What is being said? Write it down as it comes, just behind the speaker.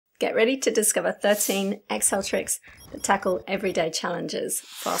Get ready to discover 13 Excel tricks that tackle everyday challenges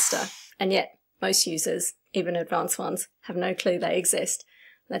faster. And yet, most users, even advanced ones, have no clue they exist.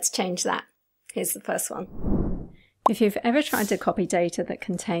 Let's change that. Here's the first one. If you've ever tried to copy data that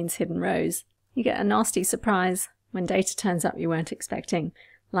contains hidden rows, you get a nasty surprise when data turns up you weren't expecting,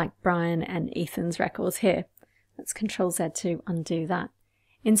 like Brian and Ethan's records here. Let's Ctrl-Z to undo that.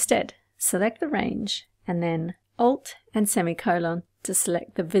 Instead, select the range and then Alt and semicolon to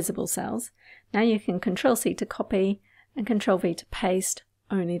select the visible cells. Now you can Ctrl-C to copy and Ctrl-V to paste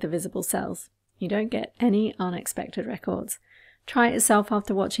only the visible cells. You don't get any unexpected records. Try it yourself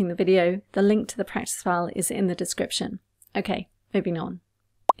after watching the video. The link to the practice file is in the description. Okay, moving on.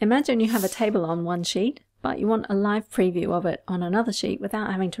 Imagine you have a table on one sheet, but you want a live preview of it on another sheet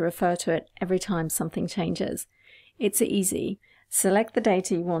without having to refer to it every time something changes. It's easy. Select the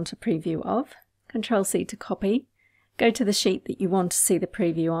data you want a preview of, Ctrl-C to copy, go to the sheet that you want to see the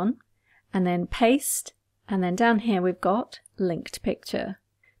preview on, and then paste, and then down here we've got linked picture.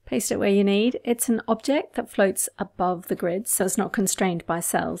 Paste it where you need. It's an object that floats above the grid, so it's not constrained by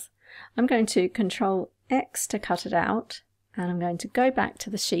cells. I'm going to Ctrl-X to cut it out, and I'm going to go back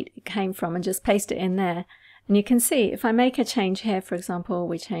to the sheet it came from and just paste it in there. And you can see if I make a change here, for example,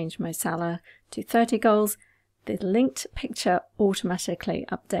 we change Mo Salah to 30 goals, the linked picture automatically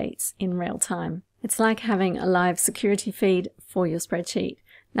updates in real time. It's like having a live security feed for your spreadsheet.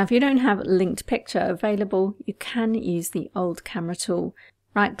 Now, if you don't have linked picture available, you can use the old camera tool.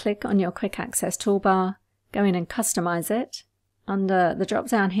 Right-click on your quick access toolbar, go in and customize it. Under the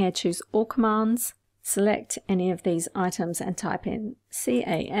drop-down here, choose All Commands. Select any of these items and type in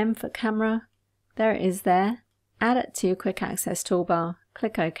CAM for camera. There it is there. Add it to your quick access toolbar.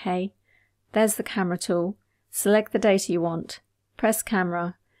 Click OK. There's the camera tool. Select the data you want. Press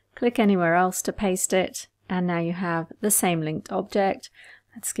camera. Click anywhere else to paste it. And now you have the same linked object.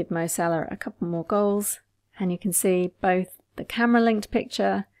 Let's give Mo Salah a couple more goals. And you can see both the camera linked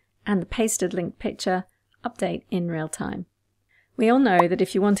picture and the pasted linked picture update in real time. We all know that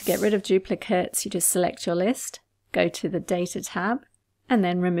if you want to get rid of duplicates, you just select your list, go to the Data tab, and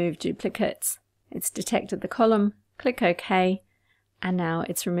then remove duplicates. It's detected the column, click OK, and now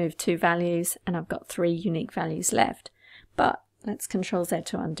it's removed 2 values, and I've got 3 unique values left. But let's Ctrl-Z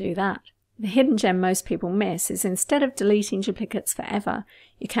to undo that. The hidden gem most people miss is instead of deleting duplicates forever,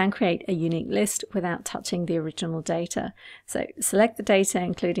 you can create a unique list without touching the original data. So select the data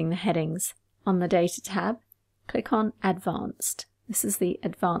including the headings. On the Data tab, click on Advanced. This is the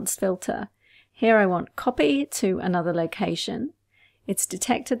Advanced filter. Here I want copy to another location. It's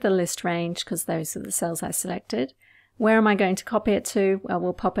detected the list range because those are the cells I selected. Where am I going to copy it to? Well,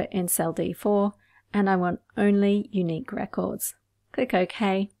 we'll pop it in cell D4, and I want only unique records. Click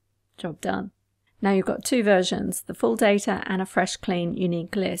OK. Job done. Now you've got 2 versions, the full data and a fresh, clean,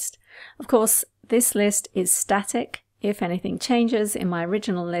 unique list. Of course, this list is static. If anything changes in my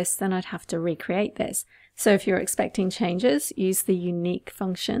original list, then I'd have to recreate this. So if you're expecting changes, use the unique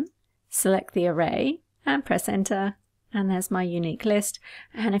function, select the array, and press enter, and there's my unique list.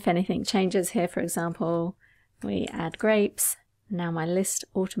 And if anything changes here, for example, we add grapes, now my list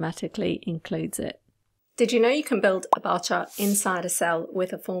automatically includes it. Did you know you can build a bar chart inside a cell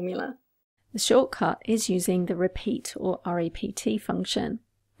with a formula? The shortcut is using the repeat or REPT function.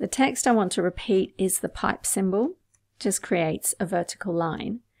 The text I want to repeat is the pipe symbol, just creates a vertical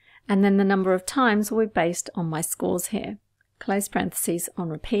line, and then the number of times will be based on my scores here. Close parentheses on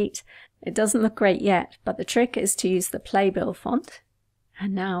repeat. It doesn't look great yet, but the trick is to use the playbill font,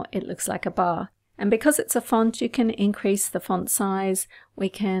 and now it looks like a bar. And because it's a font, you can increase the font size, we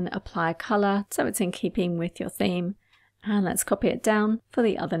can apply color so it's in keeping with your theme, and let's copy it down for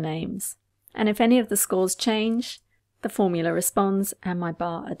the other names. And if any of the scores change, the formula responds and my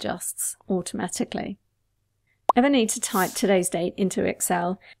bar adjusts automatically. Ever need to type today's date into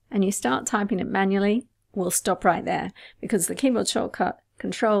Excel and you start typing it manually? We'll stop right there because the keyboard shortcut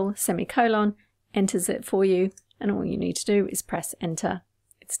Control semicolon enters it for you, and all you need to do is press enter.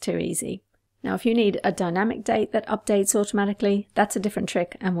 It's too easy. Now if you need a dynamic date that updates automatically, that's a different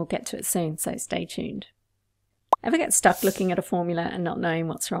trick and we'll get to it soon, so stay tuned. Ever get stuck looking at a formula and not knowing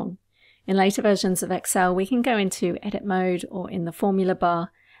what's wrong? In later versions of Excel, we can go into edit mode or in the formula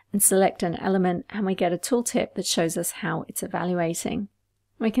bar and select an element, and we get a tooltip that shows us how it's evaluating.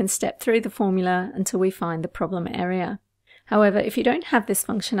 We can step through the formula until we find the problem area. However, if you don't have this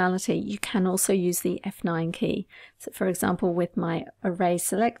functionality, you can also use the F9 key. So for example, with my array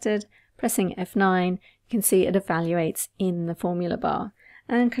selected, pressing F9, you can see it evaluates in the formula bar,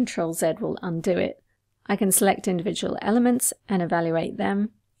 and Ctrl-Z will undo it. I can select individual elements and evaluate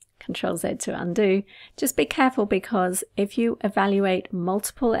them, Control Z to undo. Just be careful because if you evaluate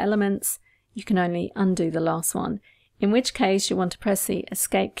multiple elements, you can only undo the last one, in which case you want to press the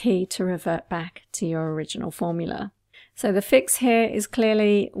escape key to revert back to your original formula. So the fix here is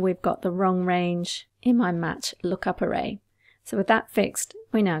clearly we've got the wrong range in my match lookup array. So with that fixed,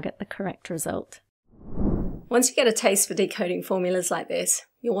 we now get the correct result. Once you get a taste for decoding formulas like this,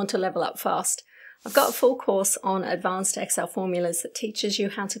 you'll want to level up fast. I've got a full course on advanced Excel formulas that teaches you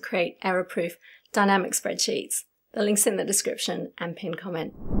how to create error-proof dynamic spreadsheets. The link's in the description and pinned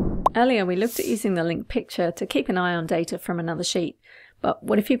comment. Earlier we looked at using the linked picture to keep an eye on data from another sheet. But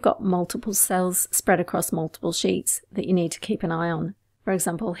what if you've got multiple cells spread across multiple sheets that you need to keep an eye on? For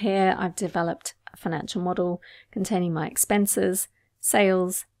example, here I've developed a financial model containing my expenses,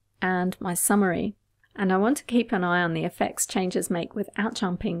 sales, and my summary. And I want to keep an eye on the effects changes make without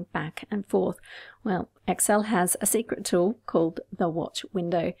jumping back and forth. Well, Excel has a secret tool called the Watch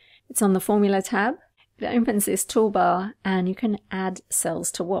window. It's on the Formula tab. It opens this toolbar and you can add cells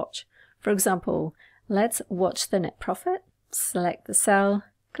to watch. For example, let's watch the net profit. Select the cell,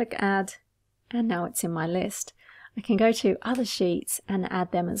 click Add, and now it's in my list. I can go to other sheets and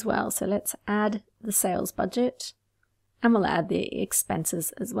add them as well. So let's add the sales budget and we'll add the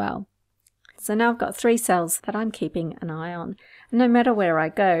expenses as well. So now I've got 3 cells that I'm keeping an eye on. And no matter where I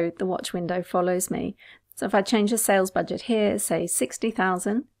go, the watch window follows me. So if I change the sales budget here, say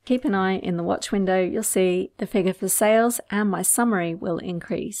 60,000, keep an eye in the watch window, you'll see the figure for sales and my summary will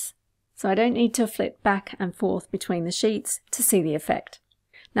increase. So I don't need to flip back and forth between the sheets to see the effect.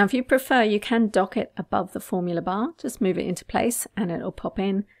 Now if you prefer, you can dock it above the formula bar. Just move it into place and it'll pop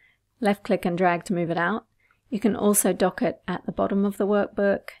in. Left click and drag to move it out. You can also dock it at the bottom of the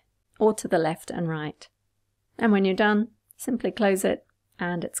workbook or to the left and right. And when you're done, simply close it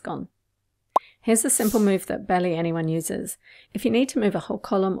and it's gone. Here's a simple move that barely anyone uses. If you need to move a whole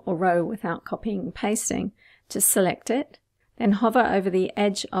column or row without copying and pasting, just select it, then hover over the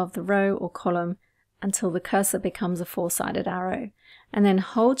edge of the row or column until the cursor becomes a 4-sided arrow, and then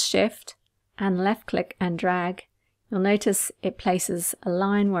hold Shift and left click and drag. You'll notice it places a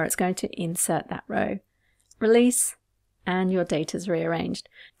line where it's going to insert that row. Release, and your data's rearranged.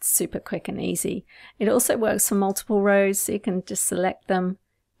 It's super quick and easy. It also works for multiple rows, so you can just select them,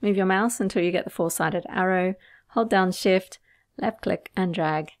 move your mouse until you get the 4-sided arrow, hold down Shift, left click and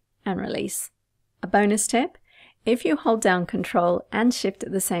drag, and release. A bonus tip, if you hold down Control and Shift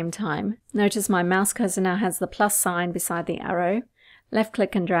at the same time, notice my mouse cursor now has the plus sign beside the arrow, left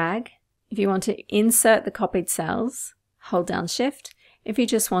click and drag. If you want to insert the copied cells, hold down Shift. If you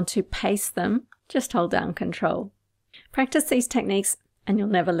just want to paste them, just hold down Control. Practice these techniques and you'll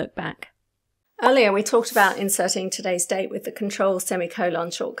never look back. Earlier we talked about inserting today's date with the Control semicolon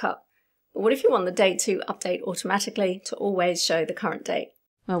shortcut. But what if you want the date to update automatically to always show the current date?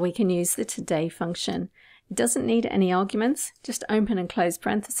 Well, we can use the today function. It doesn't need any arguments, just open and close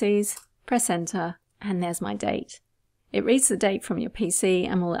parentheses, press enter, and there's my date. It reads the date from your PC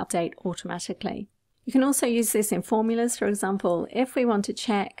and will update automatically. You can also use this in formulas. For example, if we want to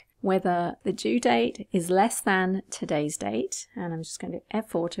check whether the due date is less than today's date, and I'm just going to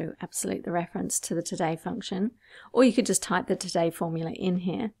F4 to absolute the reference to the today function, or you could just type the today formula in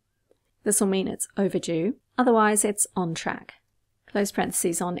here. This will mean it's overdue, otherwise it's on track. Close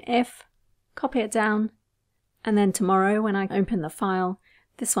parentheses on F, copy it down, and then tomorrow when I open the file,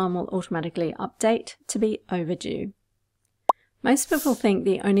 this one will automatically update to be overdue. Most people think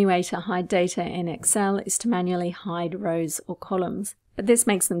the only way to hide data in Excel is to manually hide rows or columns, but this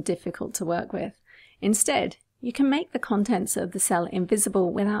makes them difficult to work with. Instead, you can make the contents of the cell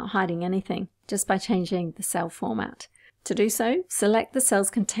invisible without hiding anything, just by changing the cell format. To do so, select the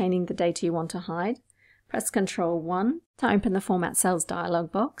cells containing the data you want to hide, press Ctrl 1 to open the Format Cells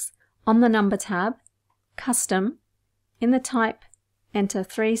dialog box. On the Number tab, Custom, in the Type, enter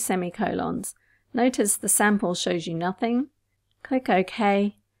 3 semicolons. Notice the sample shows you nothing. Click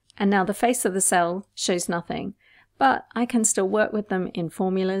OK, and now the face of the cell shows nothing, but I can still work with them in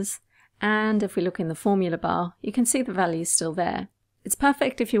formulas, and if we look in the formula bar, you can see the values still there. It's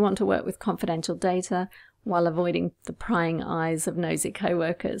perfect if you want to work with confidential data while avoiding the prying eyes of nosy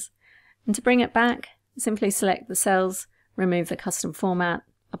co-workers. And to bring it back, simply select the cells, remove the custom format,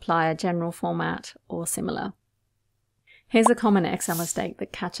 apply a general format or similar. Here's a common Excel mistake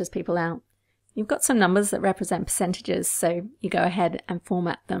that catches people out. You've got some numbers that represent percentages, so you go ahead and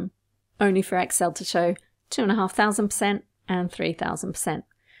format them, only for Excel to show 2,500% and 3,000%.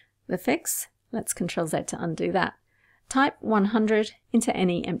 The fix? Let's Ctrl Z to undo that. Type 100 into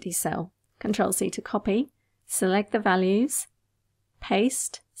any empty cell. Ctrl C to copy, select the values,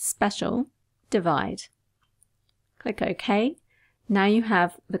 paste, special, divide. Click OK. Now you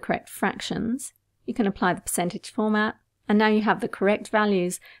have the correct fractions. You can apply the percentage format, and now you have the correct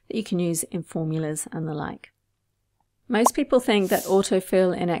values that you can use in formulas and the like. Most people think that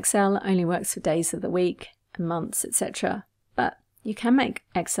autofill in Excel only works for days of the week and months, etc. But you can make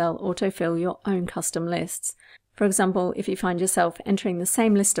Excel autofill your own custom lists. For example, if you find yourself entering the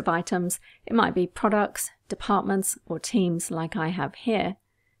same list of items, it might be products, departments, or teams like I have here.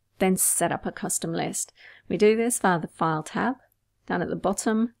 Then set up a custom list. We do this via the File tab, down at the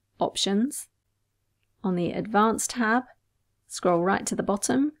bottom, Options. On the Advanced tab, scroll right to the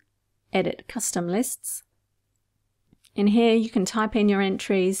bottom, Edit Custom Lists. In here you can type in your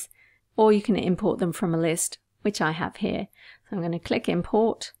entries, or you can import them from a list, which I have here. So I'm going to click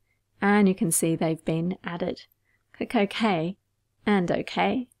Import, and you can see they've been added. Click OK and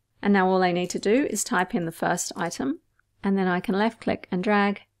OK, and now all I need to do is type in the first item, and then I can left click and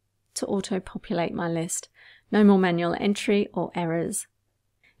drag to auto-populate my list. No more manual entry or errors.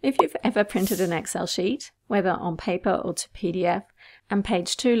 If you've ever printed an Excel sheet, whether on paper or to PDF, and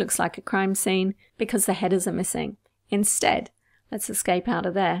page 2 looks like a crime scene because the headers are missing, instead, let's escape out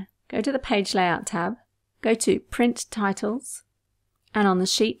of there. Go to the Page Layout tab, go to Print Titles, and on the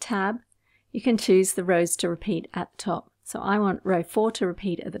Sheet tab, you can choose the rows to repeat at the top. So I want row 4 to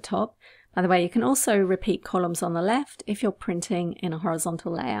repeat at the top. By the way, you can also repeat columns on the left if you're printing in a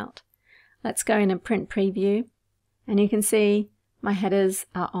horizontal layout. Let's go in and print preview, and you can see my headers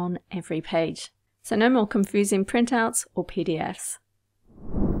are on every page. So no more confusing printouts or PDFs.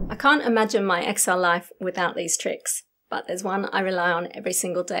 I can't imagine my Excel life without these tricks, but there's one I rely on every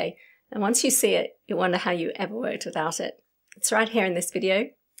single day. And once you see it, you'll wonder how you ever worked without it. It's right here in this video,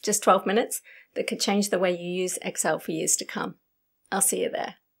 just 12 minutes, that could change the way you use Excel for years to come. I'll see you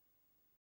there.